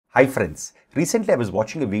Hi friends, recently I was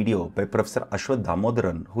watching a video by Professor Ashwath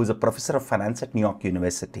Damodaran, who is a professor of finance at New York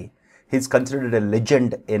University. He's considered a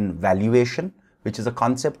legend in valuation, which is a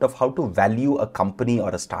concept of how to value a company or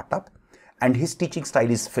a startup. And his teaching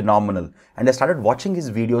style is phenomenal. And I started watching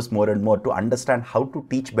his videos more and more to understand how to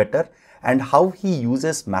teach better and how he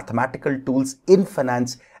uses mathematical tools in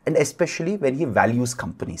finance and especially when he values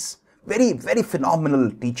companies. Very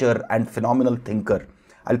phenomenal teacher and phenomenal thinker.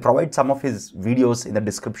 I'll provide some of his videos in the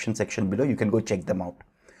description section below. You can go check them out.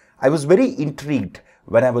 I was very intrigued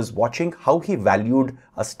when I was watching how he valued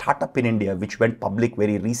a startup in India which went public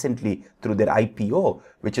very recently through their IPO,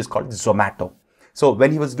 which is called Zomato. So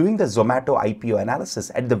when he was doing the Zomato IPO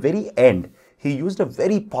analysis, at the very end, he used a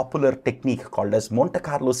very popular technique called as Monte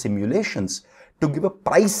Carlo simulations to give a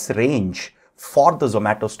price range for the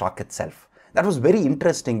Zomato stock itself. That was very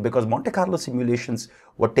interesting because Monte Carlo simulations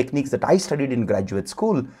were techniques that I studied in graduate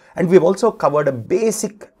school, and we've also covered a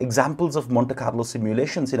basic examples of Monte Carlo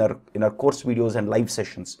simulations in our course videos and live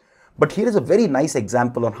sessions. But here is a very nice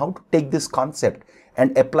example on how to take this concept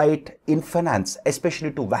and apply it in finance,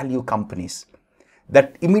 especially to value companies.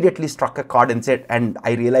 That immediately struck a chord and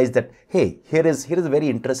I realized that, hey, here is a very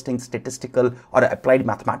interesting statistical or applied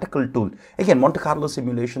mathematical tool. Again, Monte Carlo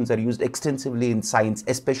simulations are used extensively in science,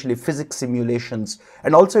 especially physics simulations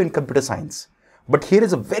and also in computer science. But here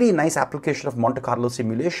is a very nice application of Monte Carlo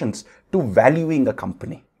simulations to valuing a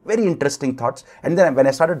company. Very interesting thoughts. And then when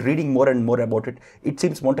I started reading more and more about it, it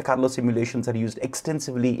seems Monte Carlo simulations are used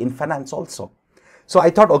extensively in finance also. So I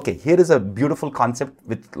thought, okay, here is a beautiful concept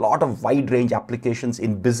with a lot of wide range applications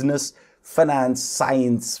in business, finance,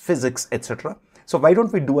 science, physics, etc. So why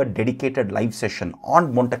don't we do a dedicated live session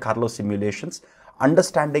on Monte Carlo simulations,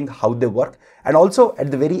 understanding how they work, and also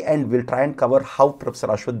at the very end, we'll try and cover how Professor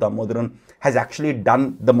Ashwath Damodaran has actually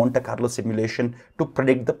done the Monte Carlo simulation to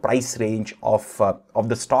predict the price range of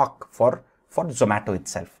the stock for Zomato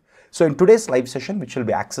itself. So in today's live session, which will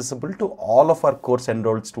be accessible to all of our course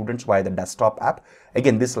enrolled students via the desktop app.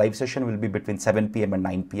 Again, this live session will be between 7 p.m. and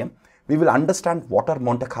 9 p.m. We will understand what are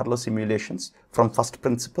Monte Carlo simulations from first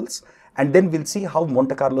principles, and then we'll see how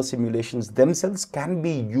Monte Carlo simulations themselves can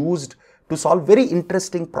be used to solve very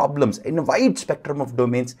interesting problems in a wide spectrum of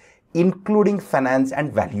domains, including finance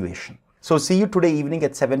and valuation. So see you today evening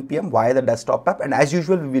at 7 p.m. via the desktop app, and as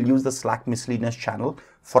usual, we will use the Slack miscellaneous channel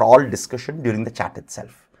for all discussion during the chat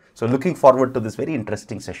itself. So looking forward to this very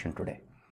interesting session today.